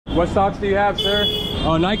What socks do you have, sir?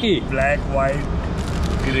 Oh, Nike. Black, white,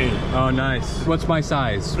 green. Oh, nice. What's my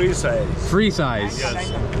size? Free size. Free size?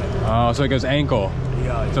 Yes. Oh, so it goes ankle.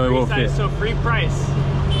 Yeah. So it will fit. So free price.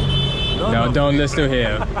 No, don't listen to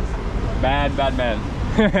him. Bad man.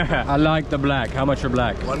 I like the black. How much for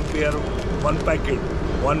black? One pair, one packet,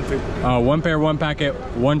 150. Oh, one pair, one packet,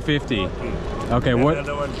 150. Okay, what?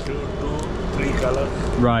 Another one, two, three colors.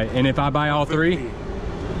 Right, and if I buy all three?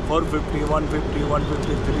 450, 150,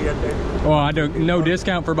 150, 300. Oh, I don't. No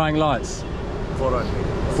discount for buying lots.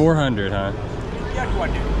 400. 400, huh? Yeah,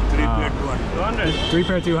 200. 3 pair, 200. 200. 3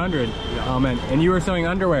 pair, 200. Yeah. Oh man, and you were selling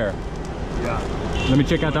underwear. Yeah. Let me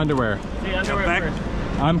check out the underwear. The underwear back. first.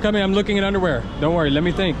 I'm coming. I'm looking at underwear. Don't worry. Let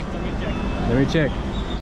me think. Let me check. Let me check.